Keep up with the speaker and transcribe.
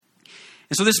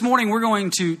And so this morning we're going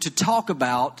to talk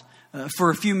about,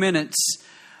 for a few minutes,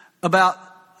 about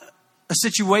a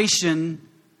situation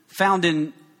found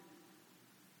in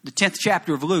the 10th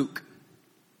chapter of Luke.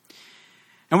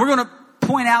 And we're going to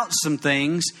point out some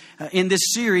things in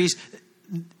this series.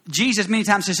 Jesus many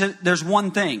times has said, there's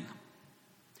one thing.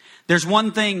 There's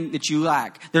one thing that you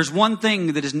lack. There's one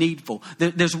thing that is needful.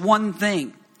 There's one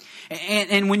thing.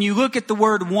 And when you look at the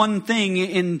word one thing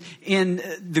in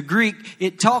the Greek,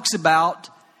 it talks about,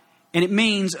 and it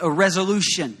means a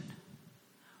resolution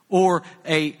or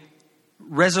a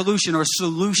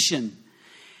solution.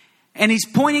 And he's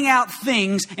pointing out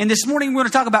things. And this morning we're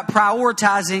going to talk about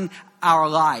prioritizing our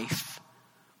life.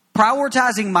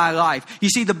 Prioritizing my life. You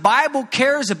see, the Bible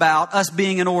cares about us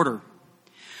being in order.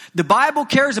 The Bible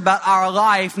cares about our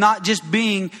life not just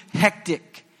being hectic.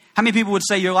 How many people would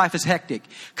say your life is hectic?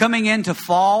 Coming into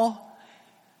fall,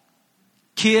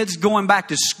 kids going back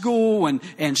to school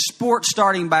and sports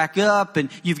starting back up, and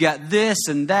you've got this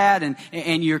and that,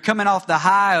 and you're coming off the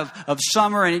high of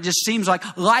summer, and it just seems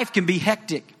like life can be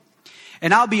hectic.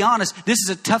 And I'll be honest, this is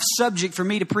a tough subject for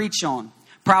me to preach on,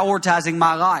 prioritizing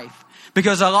my life.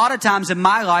 Because a lot of times in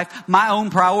my life, my own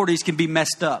priorities can be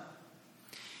messed up.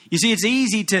 You see, it's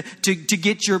easy to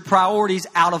get your priorities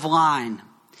out of line.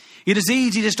 It is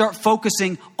easy to start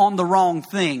focusing on the wrong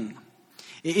thing.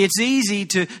 It's easy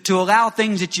to allow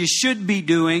things that you should be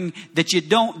doing that you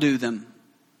don't do them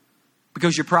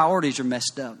because your priorities are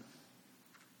messed up.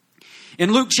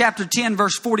 In Luke chapter 10,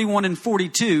 verse 41 and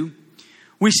 42,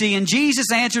 we see, and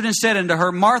Jesus answered and said unto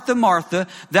her, Martha, Martha,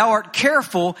 thou art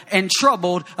careful and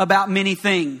troubled about many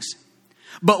things.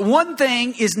 But one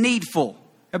thing is needful.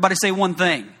 Everybody say one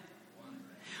thing.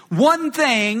 One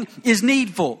thing is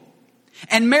needful.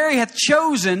 And Mary hath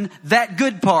chosen that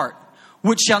good part,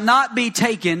 which shall not be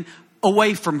taken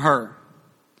away from her.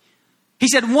 He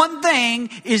said, one thing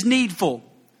is needful.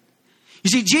 You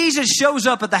see, Jesus shows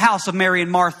up at the house of Mary and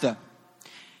Martha.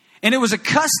 And it was a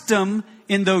custom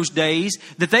in those days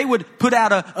that they would put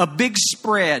out a big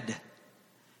spread.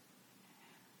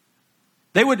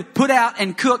 They would put out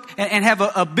and cook and have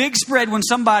a big spread when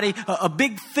somebody, a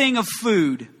big thing of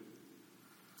food.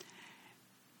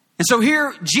 And so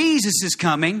here Jesus is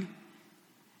coming.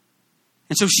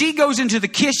 And so she goes into the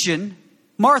kitchen.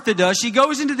 Martha does. She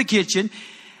goes into the kitchen.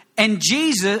 And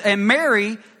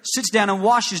Mary sits down and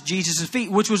washes Jesus'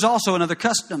 feet, which was also another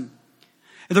custom.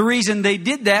 The reason they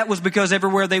did that was because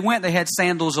everywhere they went, they had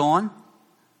sandals on.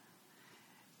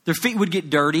 Their feet would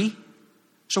get dirty.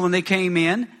 So when they came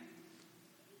in,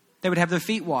 they would have their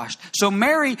feet washed. So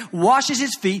Mary washes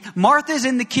his feet. Martha's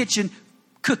in the kitchen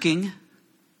cooking.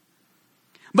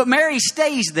 But Mary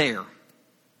stays there.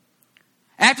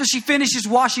 After she finishes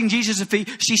washing Jesus' feet,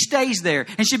 she stays there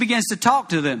and she begins to talk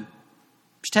to them.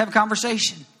 Just have a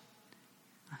conversation.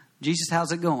 Jesus,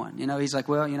 how's it going? He's like,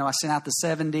 well, I sent out the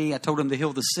 70. I told him to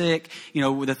heal the sick.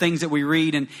 The things that we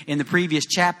read in the previous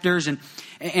chapters.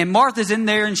 And Martha's in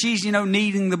there and she's,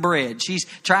 kneading the bread. She's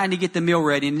trying to get the meal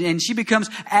ready. And she becomes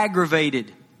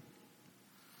aggravated.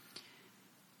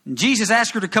 And Jesus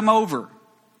asked her to come over.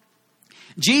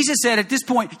 Jesus said at this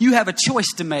point, you have a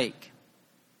choice to make.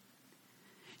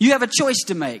 You have a choice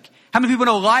to make. How many people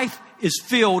know life is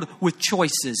filled with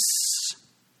choices?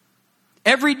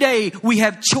 Every day we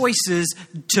have choices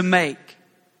to make.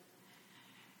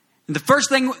 And the first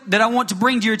thing that I want to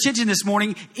bring to your attention this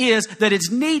morning is that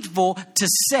it's needful to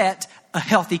set a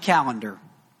healthy calendar.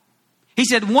 He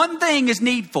said one thing is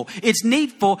needful. It's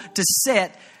needful to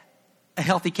set a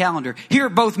healthy calendar. Here,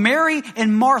 both Mary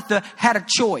and Martha had a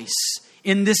choice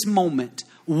in this moment.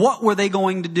 What were they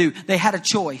going to do? They had a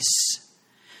choice.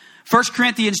 1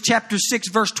 Corinthians chapter 6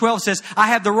 verse 12 says, I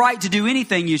have the right to do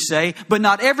anything you say, but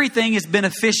not everything is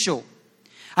beneficial.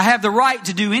 I have the right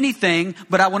to do anything,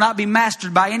 but I will not be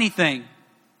mastered by anything.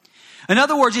 In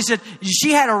other words, he said,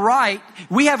 she had a right.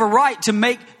 We have a right to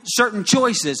make certain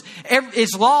choices.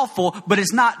 It's lawful, but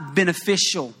it's not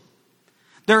beneficial.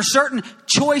 There are certain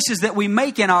choices that we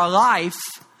make in our life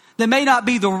that may not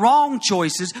be the wrong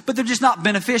choices, but they're just not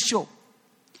beneficial.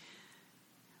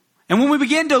 And when we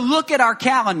begin to look at our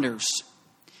calendars,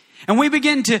 and we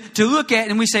begin to look at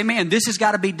it and we say, man, this has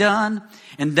got to be done,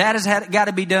 and that has got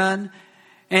to be done.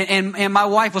 And my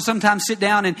wife will sometimes sit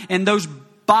down and those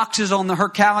boxes on her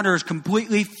calendar is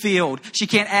completely filled. She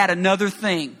can't add another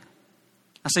thing.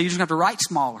 I say, you just have to write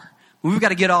smaller. We've got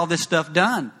to get all this stuff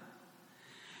done.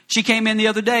 She came in the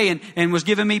other day and was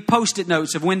giving me Post-it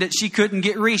notes of when that she couldn't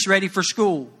get Reese ready for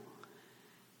school.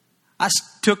 I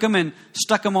took them and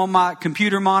stuck them on my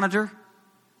computer monitor.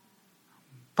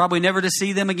 Probably never to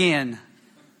see them again.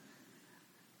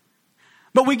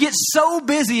 But we get so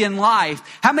busy in life.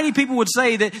 How many people would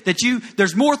say that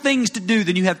there's more things to do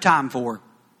than you have time for?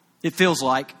 It feels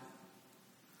like.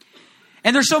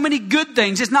 And there's so many good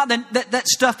things. It's not that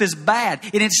stuff is bad.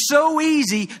 And it's so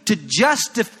easy to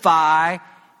justify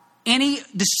any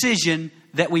decision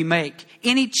that we make,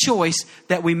 any choice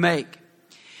that we make.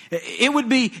 It would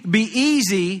be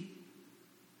easy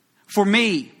for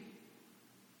me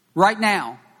right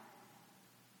now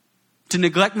to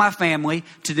neglect my family,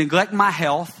 to neglect my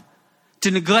health,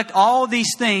 to neglect all of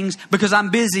these things because I'm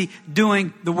busy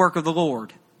doing the work of the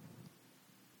Lord.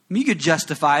 I mean, you could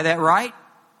justify that, right?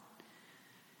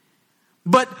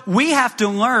 But we have to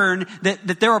learn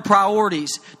that there are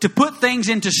priorities, to put things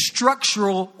into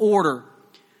structural order.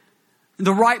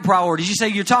 The right priorities. You say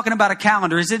you're talking about a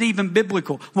calendar. Is it even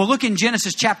biblical? Well, look in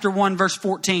Genesis chapter 1, verse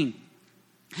 14.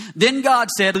 Then God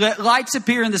said, "Let lights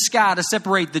appear in the sky to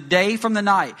separate the day from the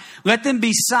night. Let them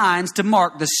be signs to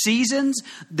mark the seasons,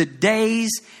 the days,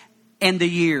 and the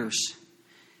years."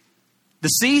 The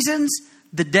seasons,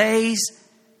 the days,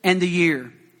 and the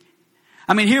year.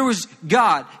 I mean, here was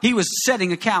God. He was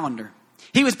setting a calendar.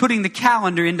 He was putting the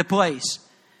calendar into place.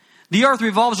 The earth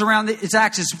revolves around its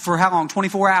axis for how long?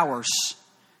 24 hours.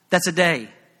 That's a day.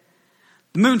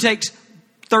 The moon takes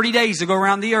 30 days to go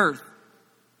around the earth.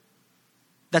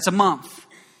 That's a month.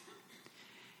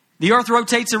 The earth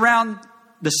rotates around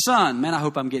the sun. Man, I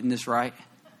hope I'm getting this right.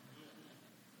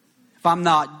 If I'm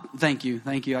not, thank you.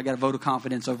 Thank you. I got a vote of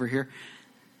confidence over here.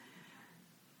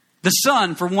 The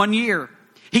sun for 1 year.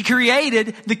 He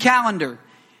created the calendar.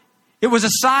 It was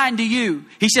assigned to you.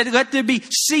 He said, let there be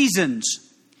seasons.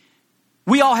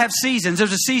 We all have seasons.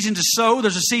 There's a season to sow.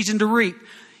 There's a season to reap.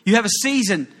 You have a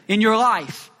season in your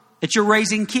life that you're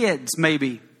raising kids,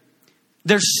 maybe.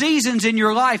 There's seasons in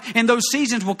your life, and those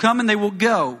seasons will come and they will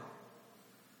go.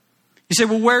 You say,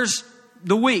 well, where's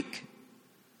the week?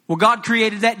 Well, God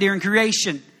created that during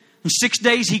creation. In 6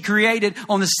 days He created.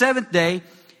 On the seventh day,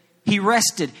 He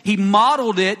rested. He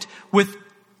modeled it with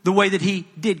the way that He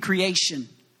did creation.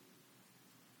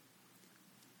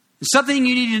 Something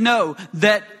you need to know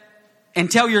that, and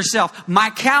tell yourself, my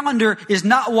calendar is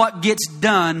not what gets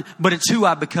done, but it's who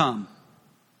I become.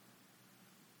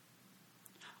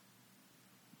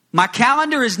 My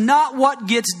calendar is not what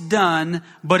gets done,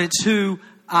 but it's who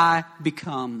I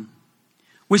become.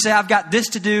 We say, I've got this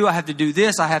to do, I have to do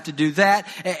this, I have to do that.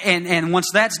 And once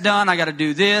that's done, I got to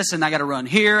do this, and I got to run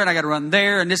here, and I got to run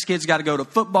there, and this kid's got to go to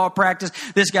football practice.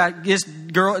 This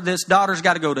daughter's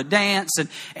got to go to dance.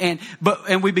 And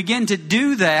we begin to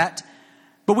do that,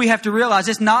 but we have to realize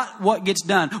it's not what gets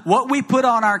done. What we put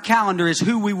on our calendar is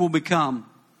who we will become.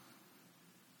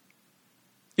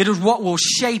 It is what will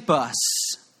shape us.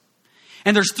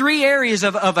 And there's 3 areas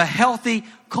of a healthy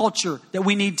culture that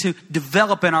we need to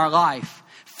develop in our life.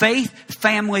 Faith,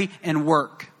 family, and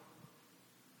work.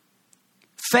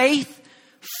 Faith,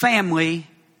 family,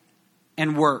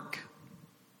 and work.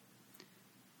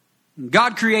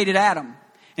 God created Adam,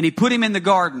 and He put him in the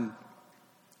garden.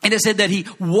 And it said that He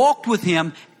walked with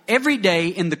him every day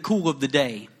in the cool of the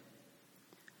day.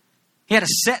 He had a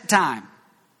set time.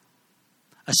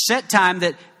 A set time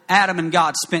that Adam and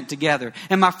God spent together.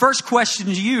 And my first question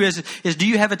to you is do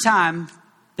you have a time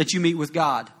that you meet with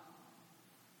God?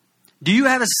 Do you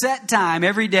have a set time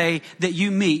every day that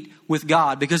you meet with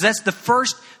God? Because that's the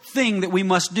first thing that we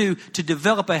must do to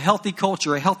develop a healthy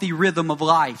culture, a healthy rhythm of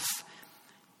life.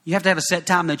 You have to have a set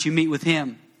time that you meet with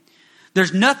Him.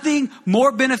 There's nothing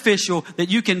more beneficial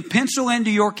that you can pencil into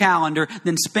your calendar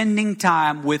than spending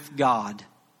time with God.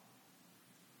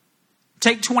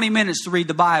 Take 20 minutes to read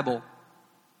the Bible.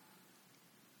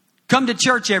 Come to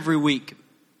church every week.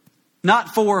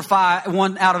 Not 4 or 5,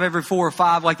 1 out of every 4 or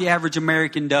 5 like the average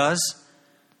American does.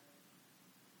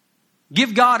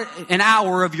 Give God an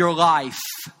hour of your life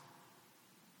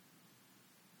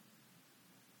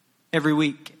every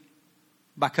week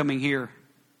by coming here.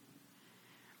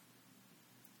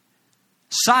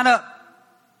 Sign up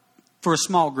for a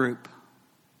small group.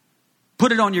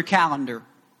 Put it on your calendar.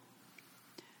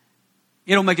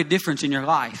 It'll make a difference in your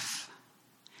life.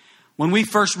 When we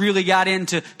first really got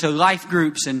into life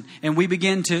groups and we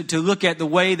began to look at the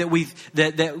way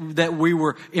that we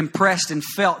were impressed and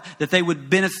felt that they would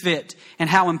benefit and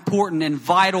how important and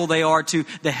vital they are to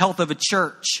the health of a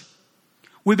church,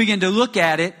 we began to look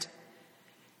at it.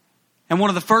 And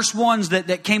one of the first ones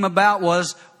that came about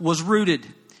was Rooted.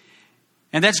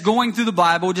 And that's going through the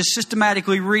Bible, just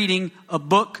systematically reading a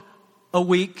book a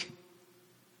week,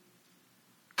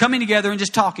 coming together and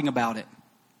just talking about it.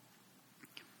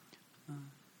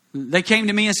 They came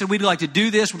to me and said, we'd like to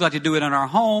do this. We'd like to do it in our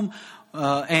home.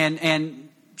 And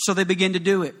so they began to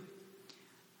do it.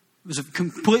 It was a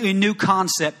completely new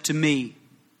concept to me.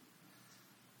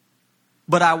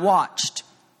 But I watched.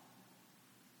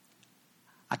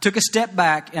 I took a step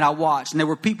back and I watched. And there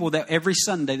were people that every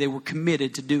Sunday they were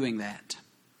committed to doing that.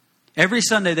 Every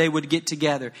Sunday they would get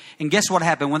together. And guess what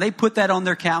happened? When they put that on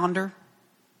their calendar,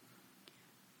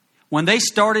 when they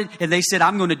started and they said,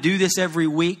 I'm going to do this every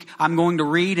week, I'm going to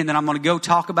read and then I'm going to go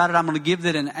talk about it, I'm going to give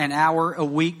it an hour a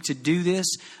week to do this,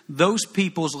 those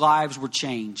people's lives were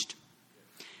changed.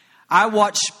 I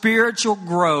watched spiritual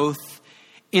growth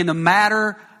in a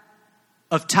matter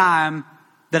of time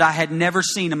that I had never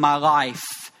seen in my life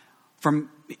from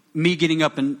me getting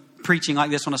up and preaching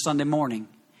like this on a Sunday morning.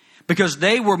 Because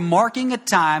they were marking a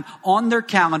time on their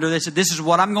calendar. They said, this is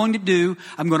what I'm going to do.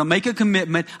 I'm going to make a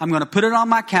commitment. I'm going to put it on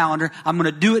my calendar. I'm going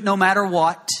to do it no matter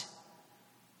what.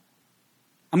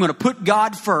 I'm going to put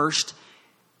God first.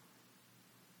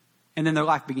 And then their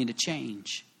life began to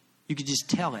change. You could just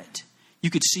tell it. You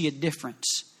could see a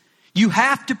difference. You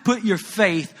have to put your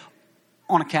faith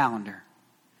on a calendar.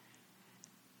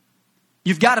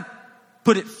 You've got to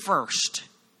put it first.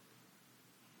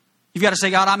 You've got to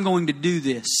say, God, I'm going to do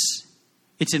this.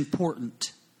 It's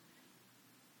important.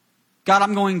 God,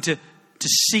 I'm going to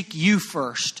seek you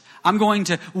first. I'm going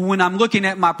to, when I'm looking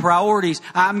at my priorities,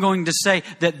 I'm going to say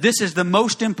that this is the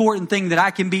most important thing that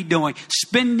I can be doing.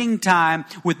 Spending time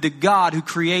with the God who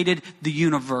created the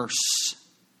universe.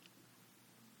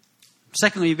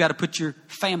 Secondly, you've got to put your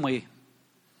family.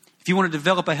 If you want to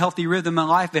develop a healthy rhythm in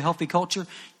life, a healthy culture,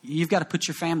 you've got to put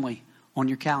your family on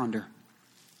your calendar.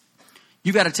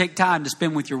 You've got to take time to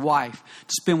spend with your wife,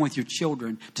 to spend with your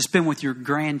children, to spend with your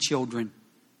grandchildren.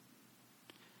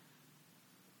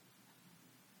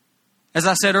 As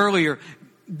I said earlier,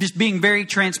 just being very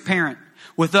transparent.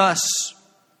 With us,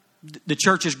 the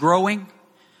church is growing.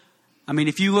 I mean,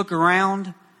 if you look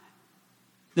around,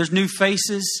 there's new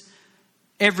faces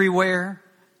everywhere.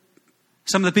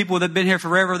 Some of the people that have been here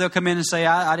forever, they'll come in and say,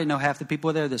 I didn't know half the people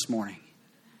were there this morning.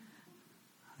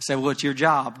 I say, well, it's your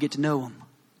job. Get to know them.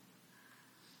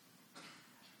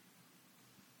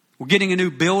 We're getting a new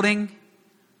building,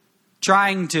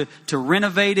 trying to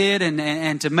renovate it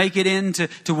and to make it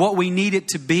into what we need it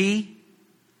to be.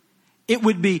 It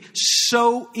would be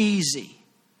so easy.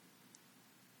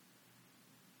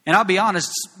 And I'll be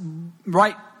honest,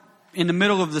 right in the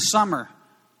middle of the summer,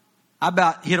 I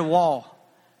about hit a wall.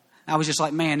 I was just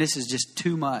like, man, this is just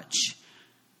too much.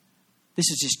 This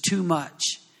is just too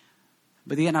much.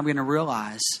 But then I'm going to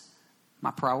realize my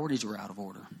priorities were out of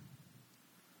order.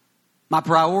 My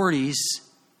priorities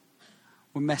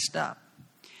were messed up.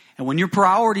 And when your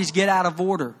priorities get out of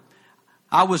order,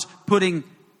 I was putting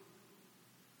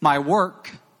my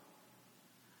work,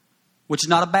 which is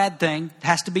not a bad thing. It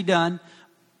has to be done.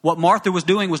 What Martha was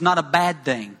doing was not a bad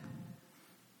thing.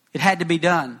 It had to be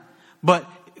done. But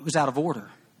it was out of order.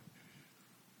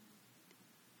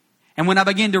 And when I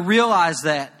began to realize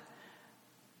that,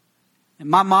 and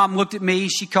my mom looked at me,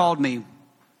 she called me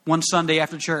one Sunday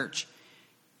after church.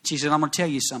 She said, I'm going to tell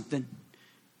you something.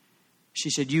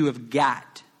 She said, you have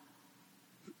got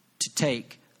to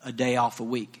take a day off a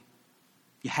week.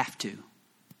 You have to.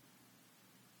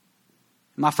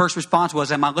 My first response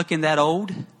was, am I looking that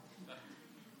old?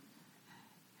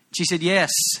 She said, yes.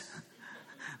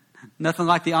 Nothing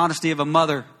like the honesty of a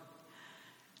mother.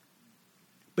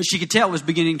 But she could tell it was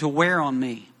beginning to wear on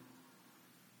me.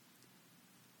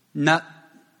 Not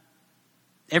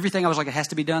everything I was like, it has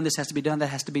to be done, this has to be done, that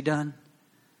has to be done.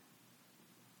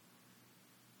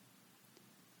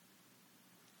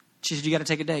 She said, you got to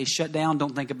take a day. Shut down.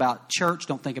 Don't think about church.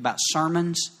 Don't think about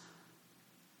sermons.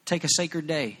 Take a sacred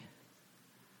day.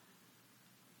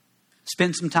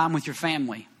 Spend some time with your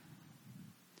family.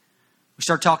 We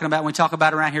start talking about, when we talk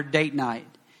about around here, date night.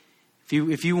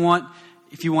 If you want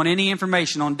any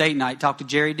information on date night, talk to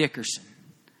Jerry Dickerson.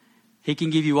 He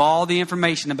can give you all the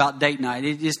information about date night.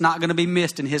 It's not going to be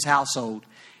missed in his household.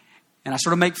 And I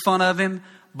sort of make fun of him,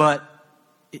 but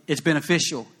it's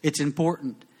beneficial. It's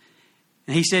important.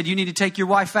 And he said, you need to take your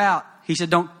wife out. He said,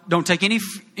 don't take any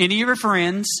of your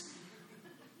friends.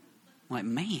 I'm like,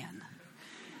 man.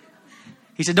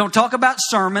 He said, don't talk about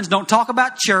sermons. Don't talk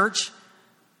about church.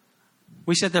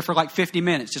 We sat there for like 50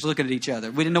 minutes just looking at each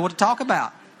other. We didn't know what to talk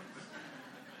about.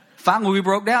 Finally, we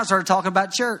broke down and started talking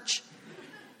about church.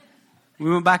 We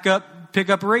went back up,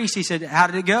 pick up Reese. He said, how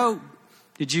did it go?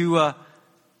 Did you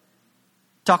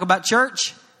talk about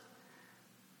church?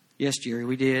 Yes, Jerry,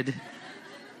 we did.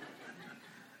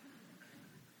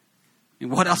 And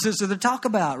what else is there to talk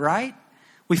about, right?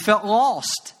 We felt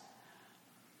lost.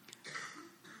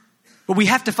 But we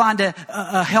have to find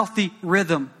a healthy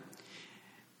rhythm.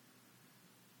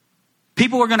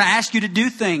 People are going to ask you to do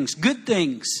things, good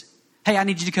things. Hey, I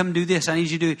need you to come and do this. Can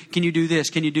you do this?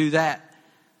 Can you do that?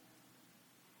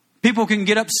 People can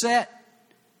get upset.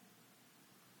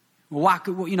 Well,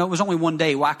 it was only one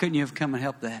day. Why couldn't you have come and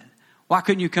helped that? Why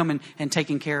couldn't you come and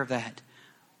taken care of that?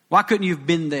 Why couldn't you have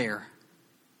been there?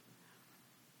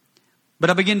 But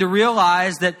I begin to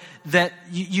realize that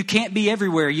you can't be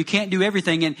everywhere. You can't do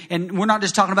everything. And we're not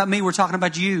just talking about me. We're talking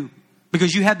about you.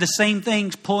 Because you have the same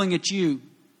things pulling at you.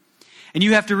 And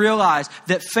you have to realize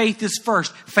that faith is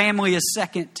first. Family is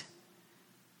second.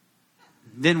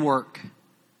 Then work.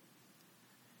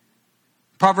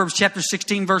 Proverbs chapter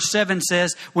 16 verse 7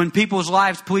 says, when people's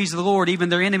lives please the Lord, even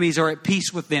their enemies are at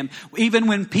peace with them. Even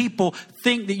when people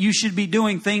think that you should be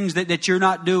doing things that you're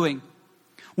not doing.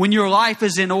 When your life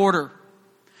is in order.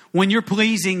 When you're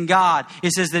pleasing God,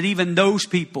 it says that even those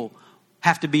people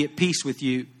have to be at peace with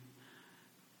you.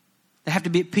 They have to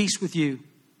be at peace with you.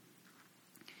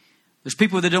 There's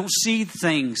people that don't see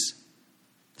things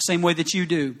the same way that you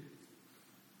do.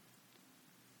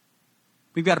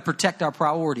 We've got to protect our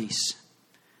priorities.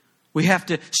 We have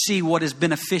to see what is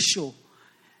beneficial.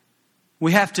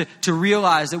 We have to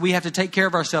realize that we have to take care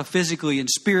of ourselves physically and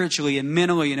spiritually and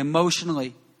mentally and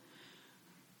emotionally.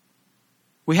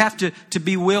 We have to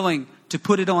be willing to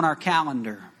put it on our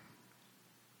calendar.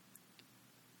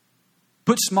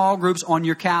 Put small groups on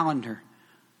your calendar.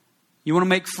 You want to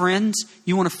make friends?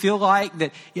 You want to feel like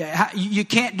that you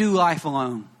can't do life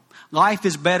alone. Life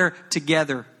is better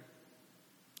together.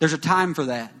 There's a time for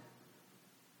that.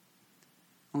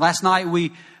 Last night,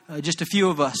 just a few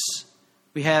of us,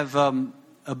 we have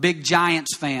a big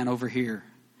Giants fan over here.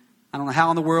 I don't know how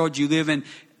in the world you live in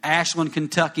Ashland,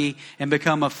 Kentucky, and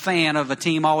become a fan of a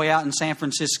team all the way out in San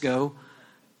Francisco.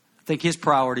 I think his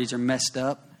priorities are messed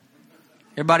up.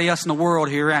 Everybody else in the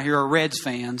world around here are Reds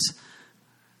fans.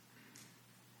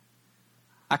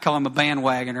 I call him a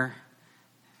bandwagoner.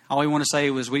 All he want to say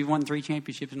was, we've won 3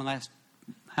 championships in the last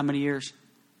how many years?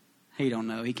 He don't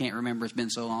know. He can't remember. It's been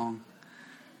so long.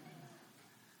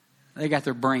 They got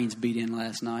their brains beat in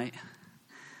last night.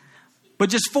 But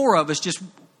just 4 of us,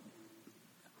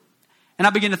 and I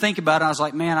began to think about it. I was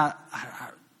like, man,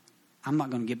 I'm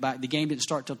not going to get back. The game didn't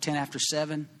start till 10 after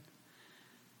 7. And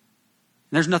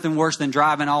there's nothing worse than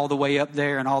driving all the way up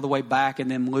there and all the way back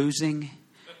and then losing.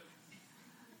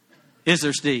 Is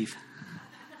there, Steve?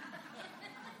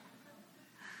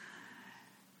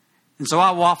 And so I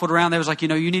waffled around. They was like, you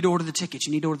need to order the tickets.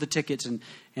 You need to order the tickets.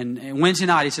 And Wednesday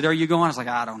night, he said, are you going? I was like,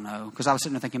 I don't know. Because I was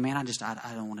sitting there thinking, man, I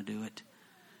don't want to do it.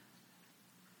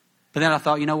 But then I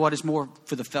thought, you know what? It's more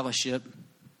for the fellowship.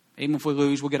 Even if we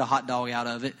lose, we'll get a hot dog out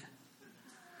of it.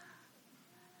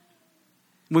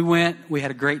 We went. We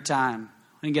had a great time.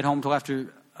 I didn't get home till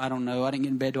after, I don't know. I didn't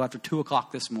get in bed till after 2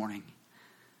 o'clock this morning.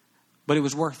 But it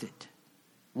was worth it.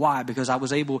 Why? Because I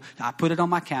put it on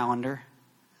my calendar.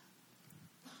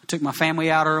 I took my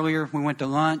family out earlier. We went to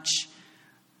lunch.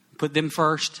 Put them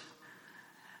first.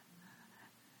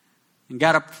 And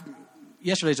got up.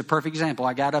 Yesterday's a perfect example.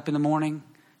 I got up in the morning,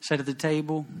 sat at the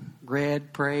table,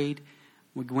 read, prayed.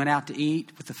 We went out to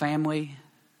eat with the family.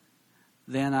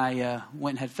 Then I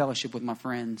went and had fellowship with my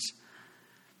friends.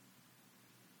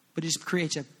 But it just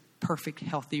creates a perfect,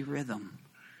 healthy rhythm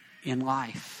in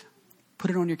life. Put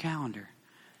it on your calendar.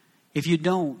 If you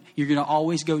don't, you're going to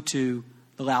always go to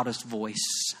the loudest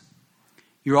voice.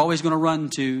 You're always going to run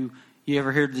to, you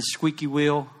ever heard the squeaky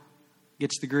wheel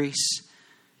gets the grease?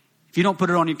 If you don't put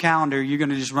it on your calendar, you're going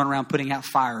to just run around putting out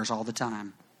fires all the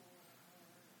time.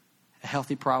 A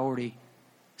healthy priority,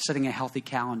 setting a healthy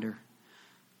calendar.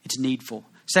 It's needful.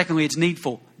 Secondly, it's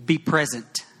needful. Be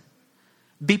present.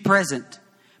 Be present.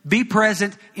 Be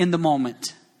present in the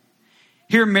moment.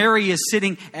 Here Mary is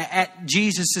sitting at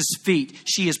Jesus' feet.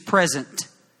 She is present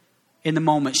in the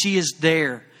moment. She is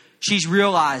there. She's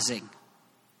realizing.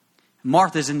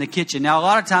 Martha's in the kitchen. Now, a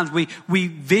lot of times we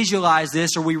visualize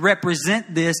this or we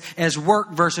represent this as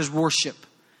work versus worship.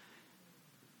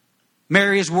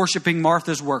 Mary is worshiping,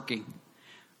 Martha's working.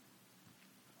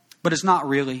 But it's not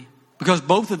really, because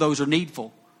both of those are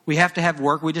needful. We have to have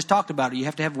work. We just talked about it. You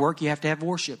have to have work. You have to have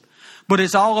worship. But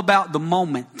it's all about the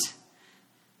moment.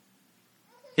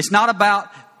 It's not about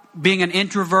being an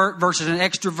introvert versus an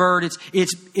extrovert.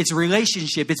 It's a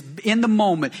relationship. It's in the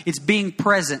moment. It's being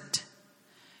present.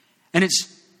 And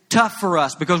it's tough for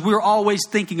us because we're always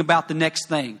thinking about the next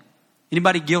thing.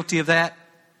 Anybody guilty of that?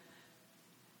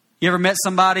 You ever met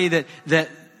somebody that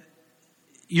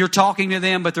you're talking to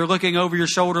them, but they're looking over your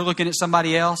shoulder, looking at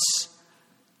somebody else?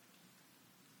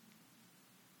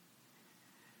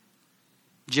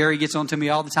 Jerry gets on to me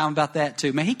all the time about that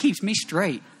too. Man, he keeps me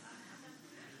straight.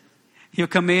 He'll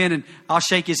come in and I'll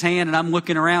shake his hand and I'm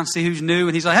looking around, see who's new.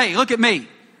 And he's like, hey, look at me.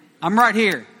 I'm right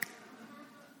here.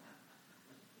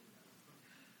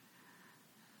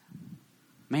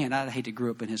 Man, I'd hate to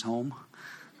grow up in his home.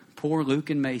 Poor Luke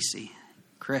and Macy,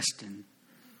 Creston,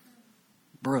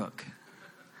 Brooke.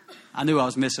 I knew I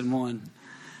was missing one.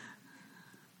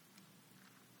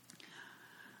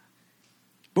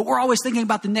 But we're always thinking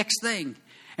about the next thing.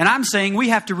 And I'm saying we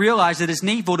have to realize that it's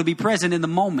needful to be present in the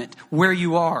moment where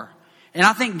you are. And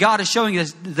I think God is showing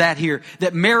us that here,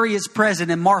 that Mary is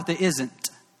present and Martha isn't.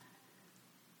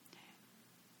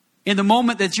 In the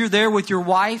moment that you're there with your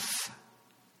wife,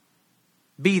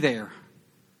 be there.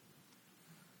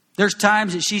 There's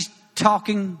times that she's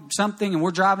talking something and we're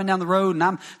driving down the road and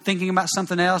I'm thinking about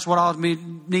something else, what all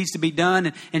needs to be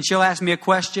done. And she'll ask me a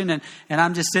question and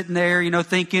I'm just sitting there,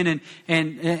 thinking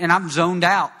and I'm zoned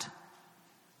out.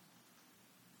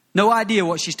 No idea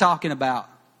what she's talking about.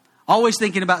 Always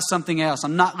thinking about something else.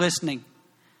 I'm not listening.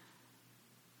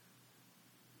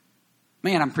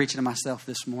 Man, I'm preaching to myself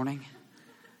this morning.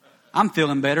 I'm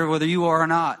feeling better whether you are or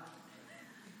not.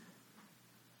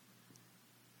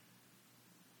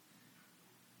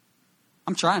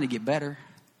 I'm trying to get better.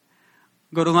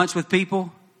 Go to lunch with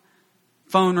people.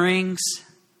 Phone rings.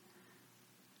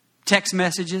 Text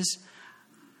messages.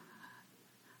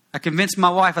 I convinced my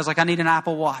wife, I was like, I need an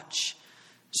Apple Watch.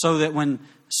 So that when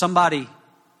somebody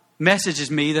messages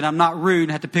me that I'm not rude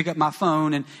and have to pick up my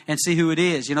phone and see who it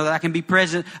is. That I can be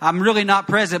present. I'm really not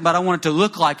present, but I want it to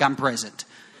look like I'm present.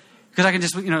 Because I can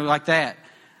just, like that.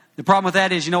 The problem with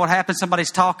that is, what happens?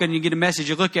 Somebody's talking, you get a message,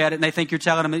 you look at it, and they think you're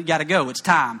telling them you got to go. It's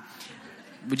time.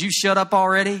 Would you shut up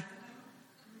already?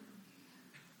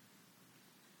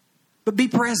 But be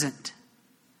present.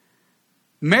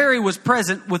 Mary was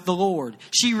present with the Lord.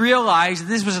 She realized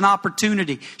this was an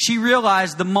opportunity. She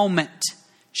realized the moment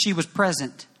she was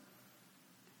present.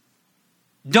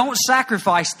 Don't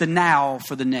sacrifice the now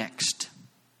for the next.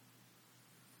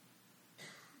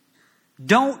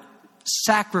 Don't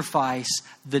sacrifice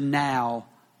the now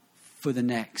for the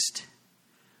next.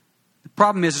 The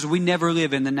problem is we never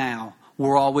live in the now.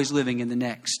 We're always living in the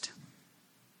next.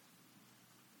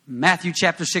 Matthew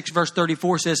chapter 6 verse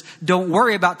 34 says, don't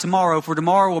worry about tomorrow, for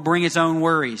tomorrow will bring its own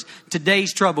worries.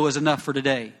 Today's trouble is enough for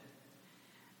today.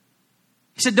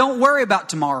 He said, don't worry about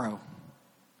tomorrow.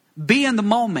 Be in the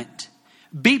moment.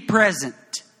 Be present.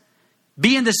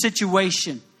 Be in the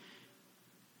situation.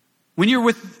 When you're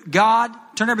with God,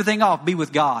 turn everything off. Be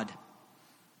with God.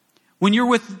 When you're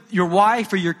with your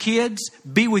wife or your kids,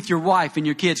 be with your wife and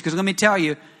your kids. Because let me tell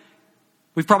you,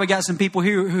 we've probably got some people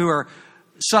here who are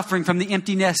suffering from the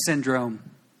empty nest syndrome.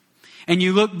 And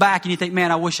you look back and you think,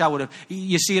 man, I wish I would have.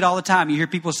 You see it all the time. You hear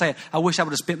people say, I wish I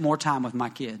would have spent more time with my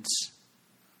kids.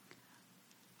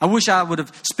 I wish I would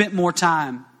have spent more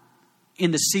time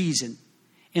in the season,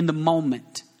 in the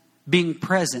moment, being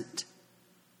present.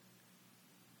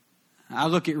 I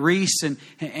look at Reese and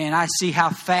I see how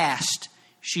fast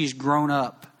she's grown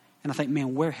up. And I think,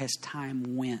 man, where has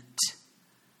time went?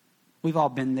 We've all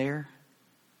been there.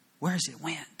 Where has it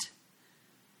went?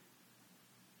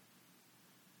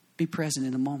 Be present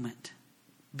in the moment.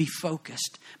 Be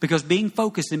focused. Because being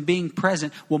focused and being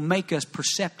present will make us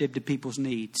perceptive to people's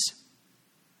needs.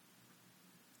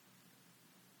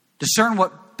 Discern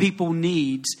what people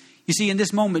needs. You see, in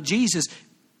this moment, Jesus,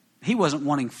 he wasn't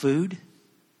wanting food.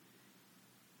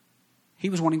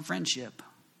 He was wanting friendship.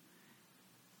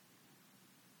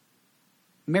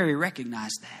 Mary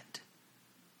recognized that.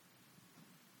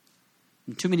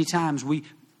 And too many times we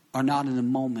are not in the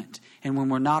moment. And when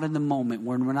we're not in the moment,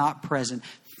 when we're not present,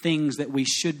 things that we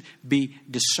should be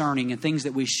discerning and things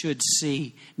that we should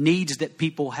see, needs that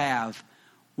people have,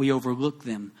 we overlook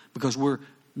them because we're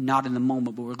not in the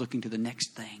moment, but we're looking to the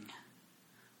next thing.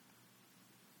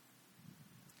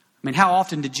 I mean, how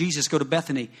often did Jesus go to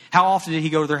Bethany? How often did he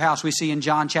go to their house? We see in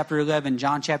John chapter 11,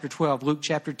 John chapter 12, Luke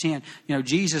chapter 10.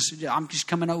 Jesus, I'm just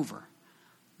coming over.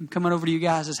 I'm coming over to you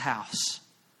guys' house.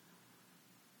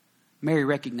 Mary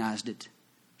recognized it.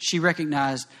 She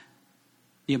recognized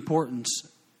the importance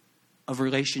of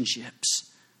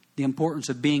relationships, the importance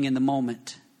of being in the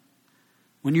moment.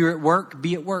 When you're at work,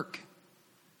 be at work.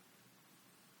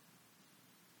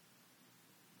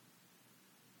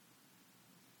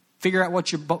 Figure out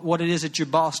what it is that your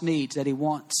boss needs, that he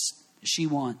wants, she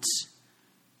wants.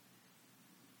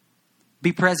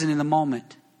 Be present in the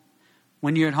moment.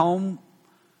 When you're at home,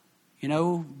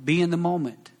 be in the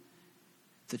moment.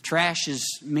 If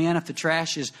the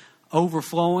trash is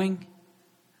overflowing,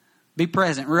 be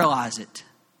present, realize it.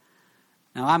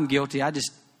 Now, I'm guilty. I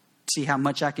just see how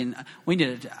much I can. We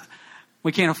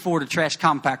can't afford a trash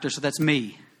compactor, so that's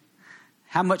me.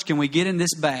 How much can we get in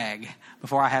this bag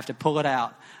before I have to pull it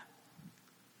out?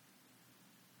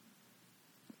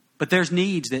 But there's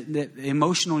needs that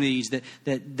emotional needs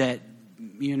that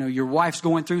your wife's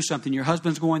going through something, your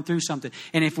husband's going through something.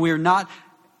 And if we're not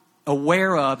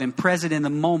aware of and present in the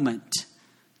moment,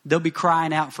 they'll be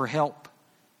crying out for help.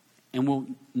 And we'll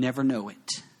never know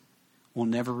it. We'll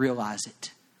never realize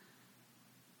it.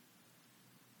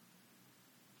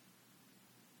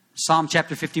 Psalm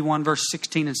chapter 51 verse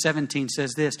 16 and 17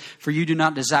 says this, "For you do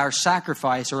not desire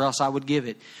sacrifice, or else I would give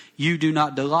it. You do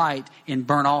not delight in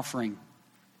burnt offering."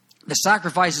 The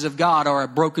sacrifices of God are a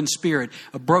broken spirit,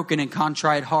 a broken and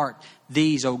contrite heart.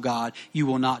 These, O God, you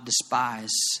will not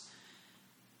despise.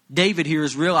 David here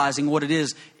is realizing what it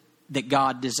is that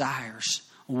God desires,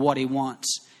 what He wants.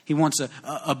 He wants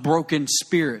a broken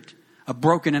spirit, a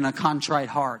broken and a contrite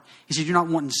heart. He said, "You're not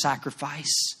wanting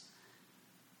sacrifice."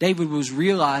 David was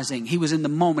realizing, he was in the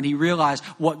moment, he realized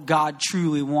what God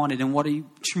truly wanted and what He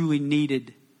truly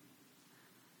needed.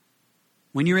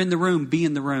 When you're in the room, be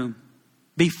in the room.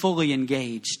 Be fully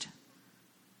engaged.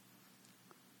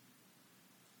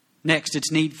 Next,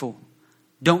 it's needful.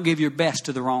 Don't give your best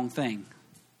to the wrong thing.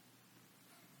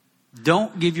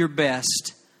 Don't give your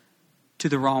best to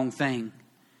the wrong thing.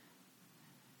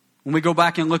 When we go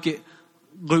back and look at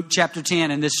Luke chapter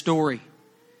 10 in this story,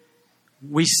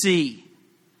 we see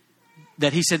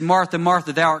that He said, "Martha,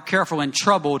 Martha, thou art careful and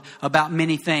troubled about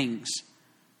many things."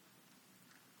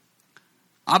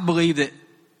 I believe that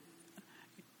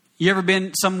you ever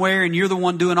been somewhere and you're the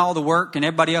one doing all the work and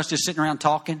everybody else just sitting around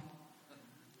talking?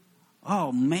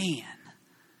 Oh, man.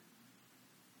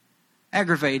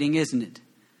 Aggravating, isn't it?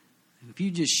 If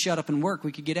you just shut up and work,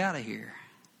 we could get out of here.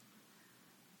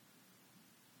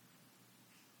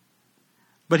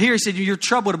 But here He said, you're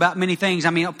troubled about many things.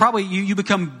 I mean, probably you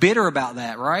become bitter about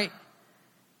that, right?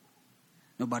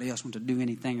 Nobody else wants to do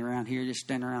anything around here. Just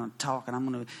stand around and talk. And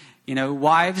I'm going to,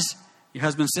 wives, your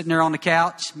husband's sitting there on the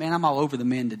couch. Man, I'm all over the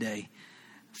men today.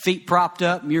 Feet propped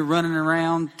up and you're running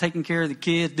around, taking care of the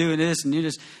kids, doing this. And you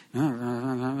just,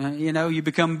 you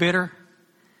become bitter.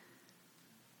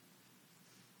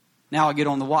 Now I get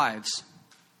on the wives.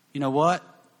 You know what?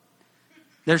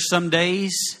 There's some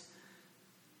days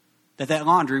that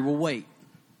laundry will wait.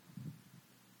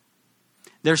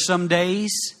 There's some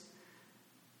days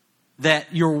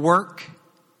that your work,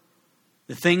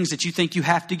 the things that you think you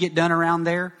have to get done around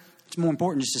there, it's more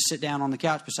important just to sit down on the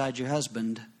couch beside your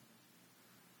husband.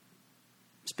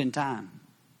 Spend time.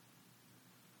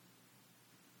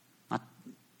 I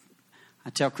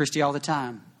tell Christy all the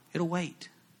time, it'll wait.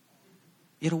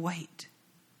 It'll wait.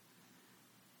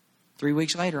 3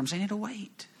 weeks later, I'm saying it'll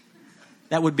wait.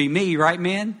 That would be me, right,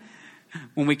 men?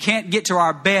 When we can't get to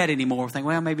our bed anymore, we think,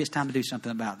 well, maybe it's time to do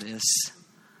something about this.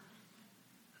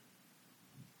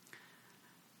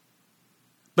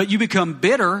 But you become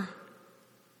bitter.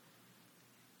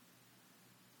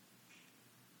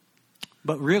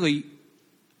 But really,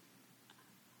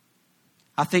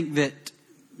 I think that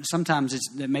sometimes it's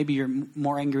that maybe you're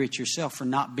more angry at yourself for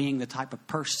not being the type of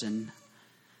person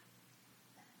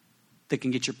that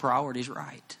can get your priorities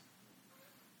right.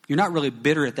 You're not really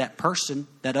bitter at that person,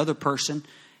 that other person.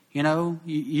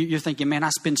 You're thinking, man, I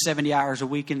spend 70 hours a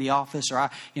week in the office, or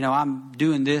I'm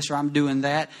doing this, or I'm doing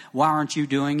that. Why aren't you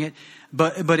doing it?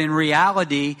 But in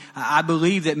reality, I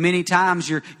believe that many times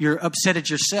you're upset at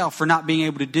yourself for not being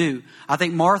able to do. I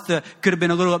think Martha could have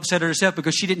been a little upset at herself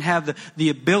because she didn't have the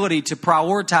ability to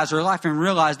prioritize her life and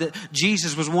realize that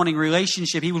Jesus was wanting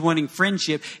relationship. He was wanting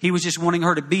friendship. He was just wanting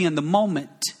her to be in the moment.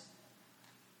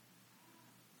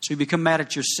 So you become mad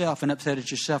at yourself and upset at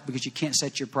yourself because you can't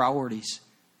set your priorities.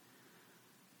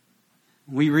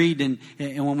 We read and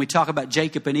when we talk about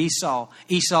Jacob and Esau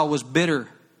was bitter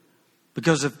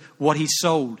because of what he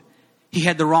sold. He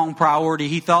had the wrong priority.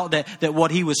 He thought that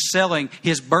what he was selling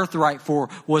his birthright for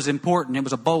was important. It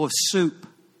was a bowl of soup.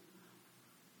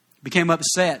 He became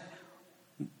upset.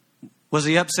 Was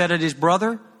he upset at his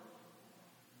brother?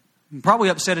 Probably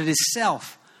upset at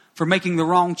himself for making the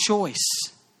wrong choice.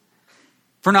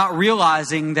 For not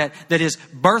realizing that his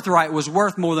birthright was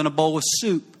worth more than a bowl of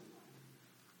soup.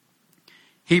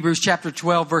 Hebrews chapter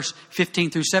 12, verse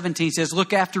 15 through 17 says,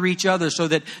 "Look after each other so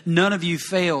that none of you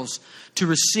fails to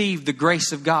receive the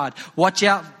grace of God. Watch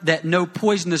out that no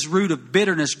poisonous root of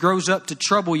bitterness grows up to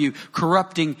trouble you,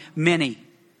 corrupting many.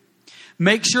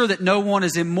 Make sure that no one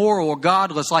is immoral or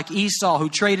godless like Esau, who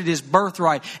traded his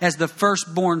birthright as the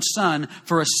firstborn son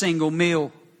for a single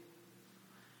meal.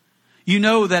 You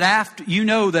know that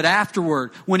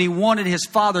afterward, when he wanted his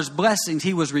father's blessings,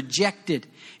 he was rejected.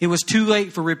 It was too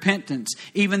late for repentance,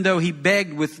 even though he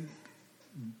begged with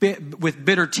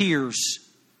bitter tears."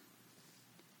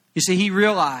 You see, he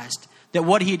realized that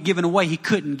what he had given away, he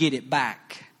couldn't get it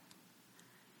back.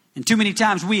 And too many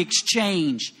times we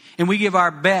exchange and we give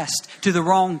our best to the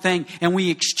wrong thing and we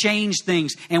exchange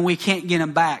things and we can't get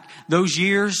them back. Those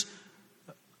years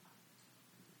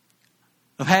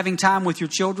of having time with your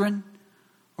children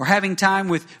or having time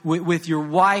with your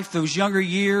wife, those younger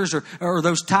years or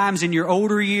those times in your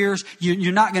older years,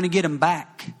 you're not going to get them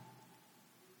back.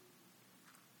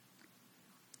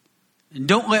 And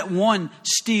don't let one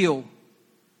steal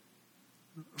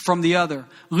from the other.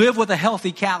 Live with a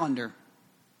healthy calendar.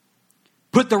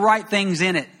 Put the right things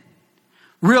in it.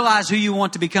 Realize who you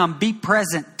want to become. Be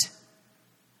present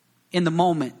in the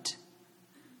moment.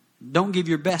 Don't give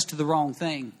your best to the wrong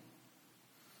thing.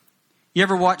 You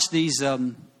ever watch these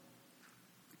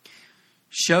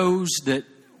shows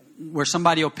where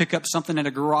somebody will pick up something at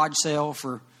a garage sale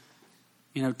for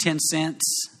 10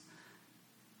 cents,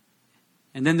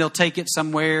 and then they'll take it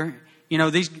somewhere?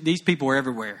 These people are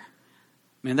everywhere.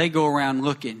 I mean, they go around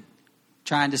looking,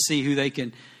 trying to see who they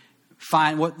can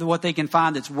find, what they can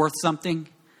find that's worth something.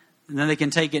 And then they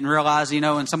can take it and realize,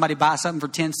 and somebody buys something for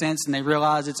 10 cents and they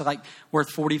realize it's like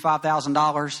worth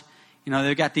 $45,000.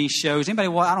 They've got these shows. Anybody,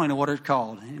 I don't even know what it's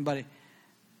called. Anybody?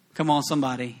 Come on,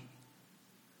 somebody.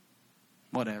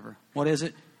 Whatever. What is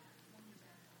it?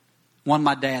 One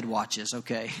my dad watches.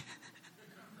 Okay.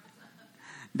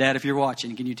 Dad, if you're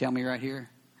watching, can you tell me right here?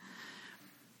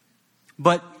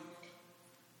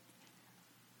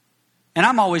 And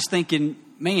I'm always thinking,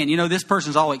 man, this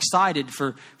person's all excited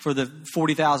for the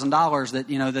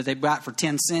 $40,000 that they've got for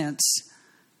 10 cents.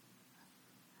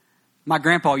 My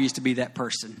grandpa used to be that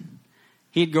person.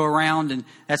 He'd go around and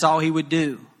that's all he would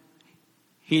do.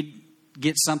 He'd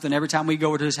get something every time we go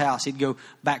over to his house. He'd go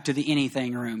back to the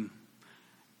anything room.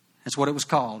 That's what it was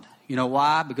called. You know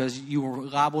why? Because you were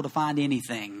liable to find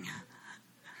anything.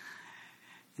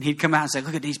 And he'd come out and say,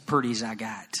 look at these pretties I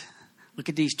got. Look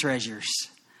at these treasures.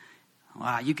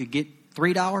 Wow, you could get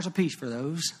 $3 a piece for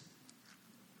those.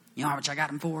 You know how much I got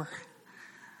them for?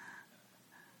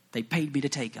 They paid me to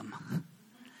take them.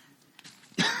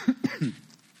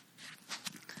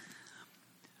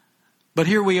 But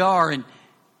here we are, and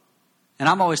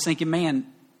I'm always thinking, man,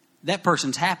 that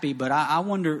person's happy, but I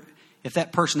wonder if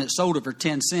that person that sold it for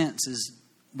 10 cents is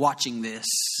watching this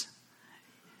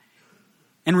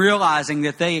and realizing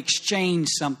that they exchanged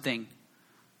something.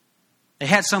 They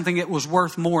had something that was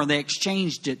worth more, and they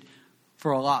exchanged it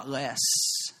for a lot less.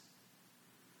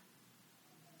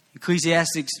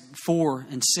 Ecclesiastes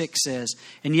 4:6 says,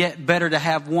 and yet better to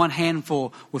have one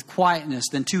handful with quietness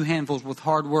than two handfuls with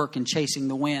hard work and chasing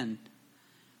the wind.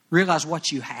 Realize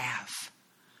what you have.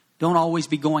 Don't always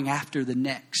be going after the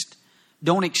next.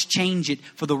 Don't exchange it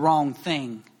for the wrong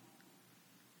thing.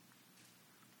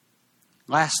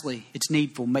 Lastly, it's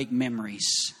needful, make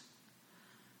memories.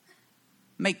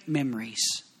 Make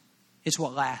memories. It's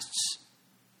what lasts.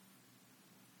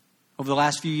 Over the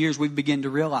last few years, we've begun to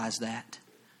realize that.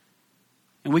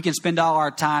 And we can spend all our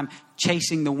time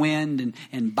chasing the wind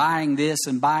and buying this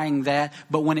and buying that.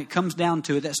 But when it comes down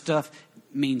to it, that stuff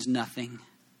means nothing.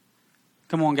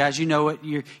 Come on, guys, you know it.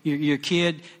 Your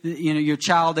kid, your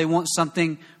child, they want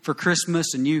something for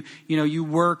Christmas, and you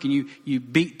work and you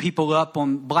beat people up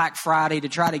on Black Friday to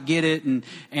try to get it,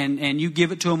 and you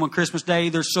give it to them on Christmas Day.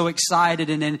 They're so excited,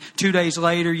 and then 2 days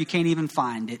later, you can't even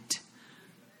find it.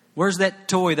 Where's that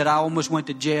toy that I almost went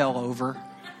to jail over?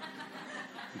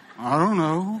 I don't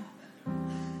know.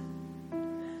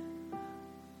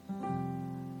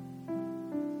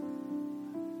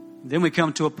 Then we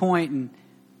come to a point,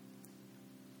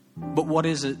 but what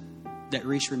is it that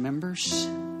Reese remembers?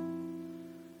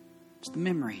 It's the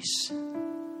memories.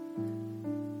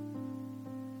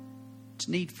 It's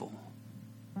needful.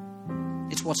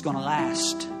 It's what's going to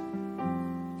last.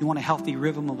 You want a healthy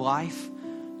rhythm of life?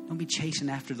 Don't be chasing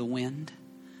after the wind.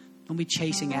 Don't be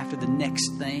chasing after the next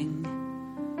thing.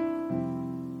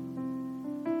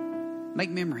 Make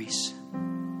memories.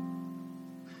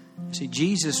 See,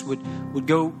 Jesus would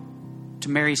go to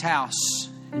Mary's house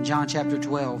in John chapter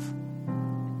 12.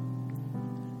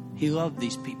 He loved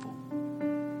these people.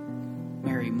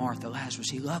 Mary, Martha, Lazarus,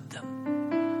 he loved them.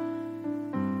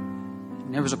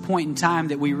 And there was a point in time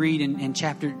that we read in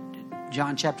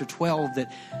John chapter 12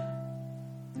 that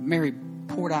Mary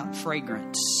poured out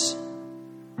fragrance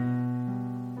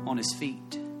on his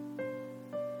feet.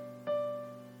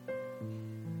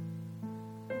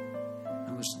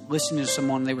 I was listening to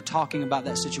someone, they were talking about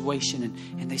that situation,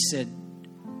 and they said,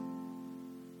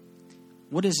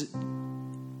 what is it?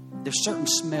 There's certain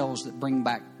smells that bring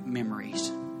back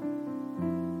memories.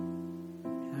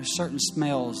 There's certain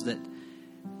smells that,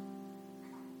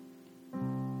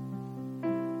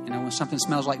 when something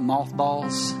smells like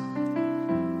mothballs, you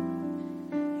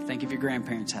think of your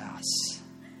grandparents' house.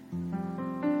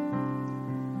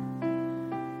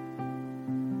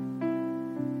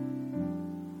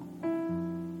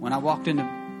 When I walked into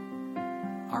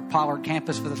our Pollard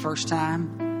campus for the first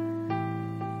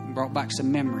time, it brought back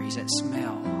some memories, that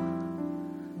smell.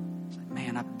 It's like,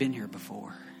 man, I've been here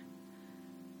before.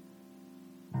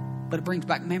 But it brings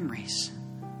back memories.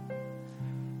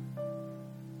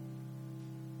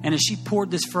 And as she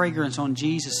poured this fragrance on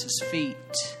Jesus' feet,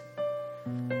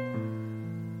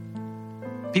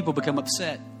 people become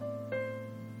upset.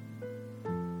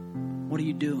 What are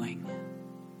you doing?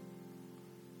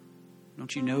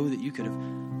 Don't you know that you could have,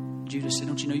 Judas said,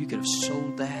 don't you know you could have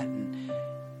sold that and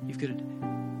you could have,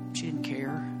 she didn't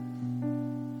care.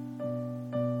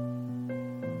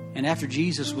 And after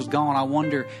Jesus was gone, I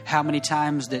wonder how many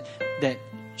times that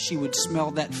she would smell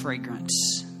that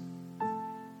fragrance.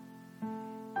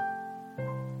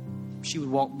 She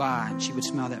would walk by and she would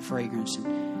smell that fragrance, and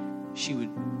it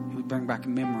would bring back a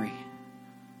memory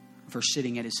of her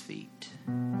sitting at his feet.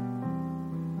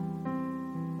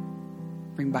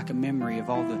 Bring back a memory of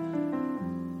all the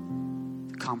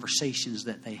conversations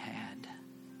that they had.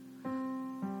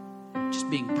 Just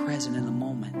being present in the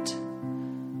moment.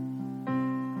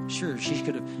 Sure, she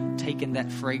could have taken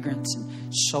that fragrance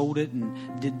and sold it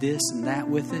and did this and that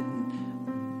with it.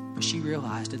 But she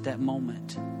realized at that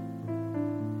moment,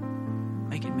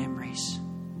 making memories.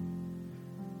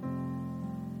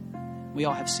 We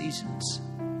all have seasons.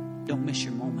 Don't miss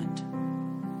your moment.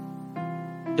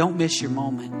 Don't miss your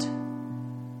moment.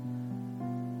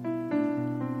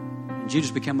 When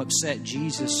Judas became upset,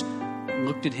 Jesus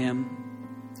looked at him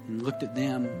and looked at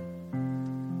them.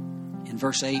 In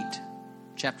verse 8,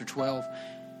 chapter 12, he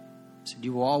said,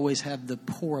 you will always have the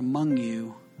poor among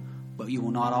you, but you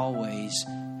will not always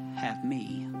have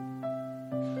me.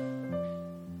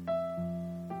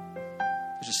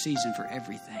 There's a season for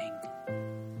everything.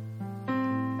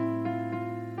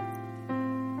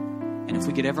 And if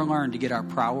we could ever learn to get our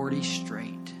priorities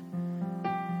straight,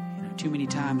 too many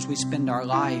times we spend our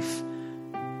life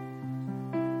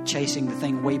chasing the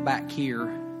thing way back here.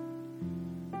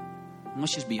 And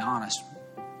let's just be honest.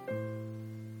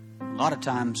 A lot of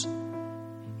times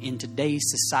in today's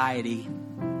society,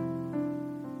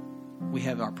 we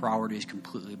have our priorities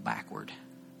completely backward.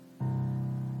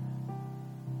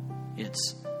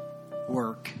 It's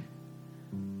work,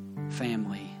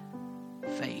 family,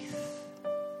 faith.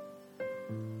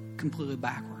 Completely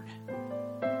backward.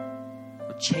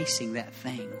 We're chasing that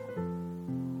thing.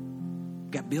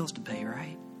 Got bills to pay,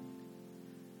 right?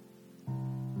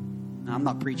 Now, I'm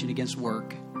not preaching against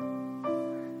work. But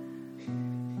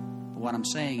what I'm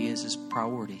saying is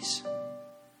priorities.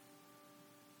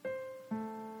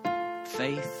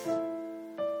 Faith,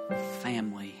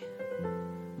 family,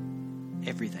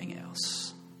 everything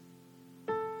else.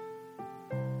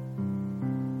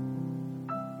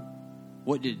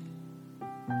 What did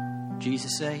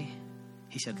Jesus say?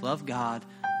 He said, love God,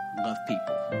 love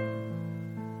people.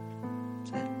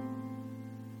 That's it.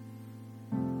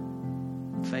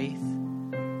 Faith,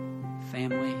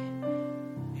 family,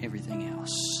 everything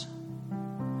else.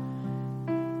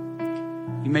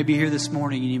 You may be here this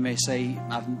morning and you may say,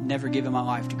 I've never given my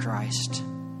life to Christ.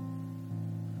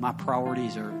 My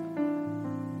priorities are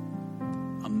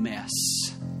a mess.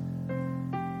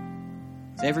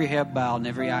 With every head bowed and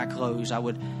every eye closed, I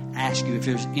would ask you if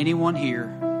there's anyone here,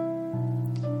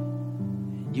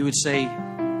 you would say,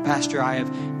 Pastor, I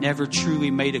have never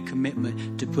truly made a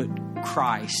commitment to put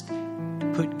Christ,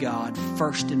 to put God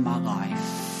first in my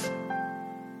life.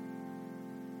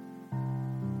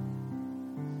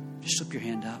 Just slip your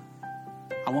hand up.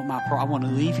 I want to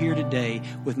leave here today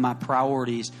with my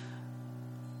priorities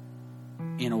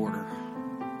in order.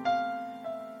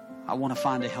 I want to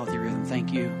find a healthy rhythm.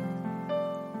 Thank you.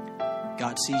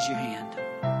 God sees your hand.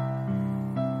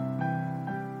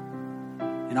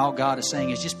 And all God is saying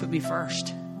is just put me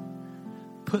first.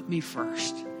 Put me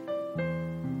first.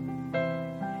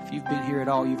 If you've been here at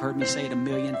all, you've heard me say it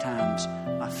 1,000,000 times.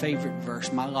 My favorite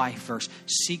verse, my life verse.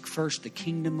 Seek first the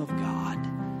kingdom of God.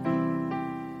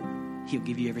 He'll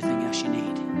give you everything else you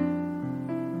need.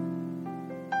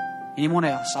 Anyone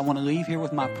else? I want to leave here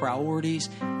with my priorities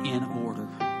in order.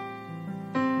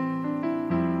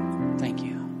 Thank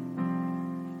you.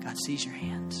 God sees your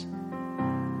hands.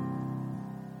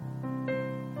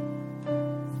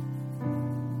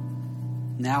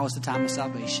 Now is the time of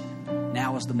salvation.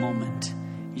 Now is the moment.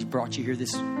 He's brought you here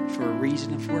for a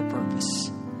reason and for a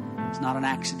purpose. It's not an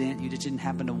accident. You just didn't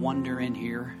happen to wander in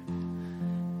here.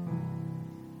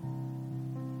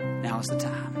 Now is the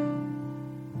time.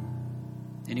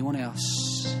 Anyone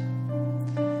else?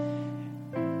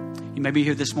 You may be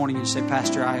here this morning and you say,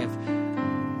 Pastor, I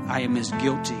am as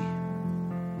guilty.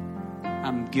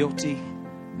 I'm guilty.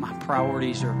 My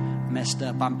priorities are messed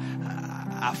up.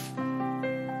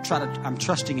 I'm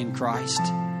trusting in Christ.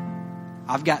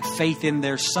 I've got faith in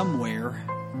there somewhere,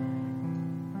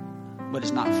 but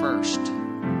it's not first.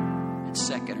 It's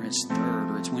second, or it's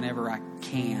third, or it's whenever I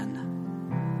can.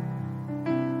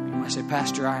 You might say,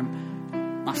 Pastor,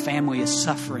 my family is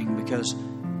suffering because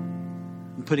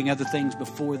I'm putting other things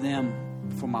before them,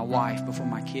 before my wife, before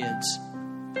my kids.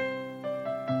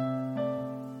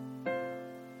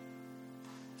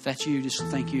 If that's you, just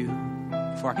thank you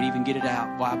before I can even get it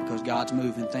out. Why? Because God's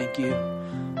moving. Thank you.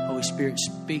 Holy Spirit,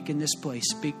 speak in this place.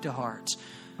 Speak to hearts.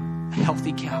 A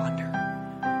healthy calendar.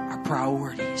 Our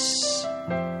priorities.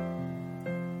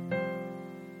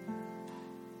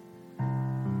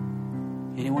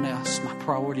 Anyone else? My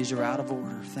priorities are out of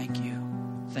order. Thank you.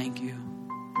 Thank you.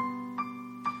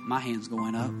 My hand's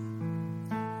going up.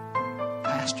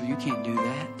 Pastor, you can't do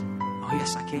that. Oh,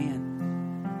 yes, I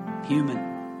can. Human.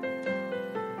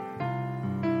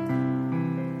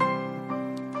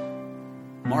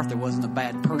 Martha wasn't a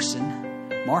bad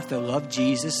person. Martha loved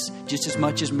Jesus just as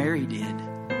much as Mary did.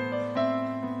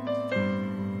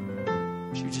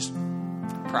 She just,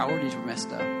 priorities were messed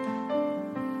up.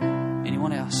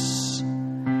 Anyone else?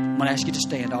 I'm going to ask you to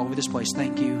stand all over this place.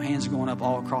 Thank you. Hands are going up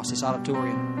all across this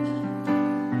auditorium.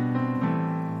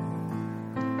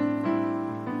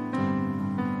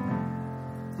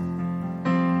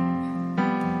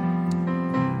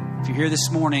 If you're here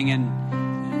this morning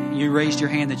and you raised your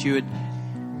hand that you had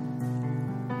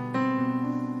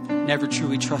never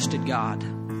truly trusted God,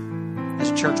 as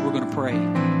a church, we're going to pray.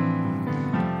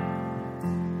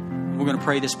 We're going to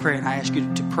pray this prayer, and I ask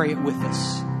you to pray it with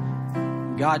us.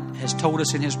 God has told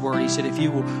us in His Word, He said, if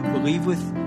you will believe with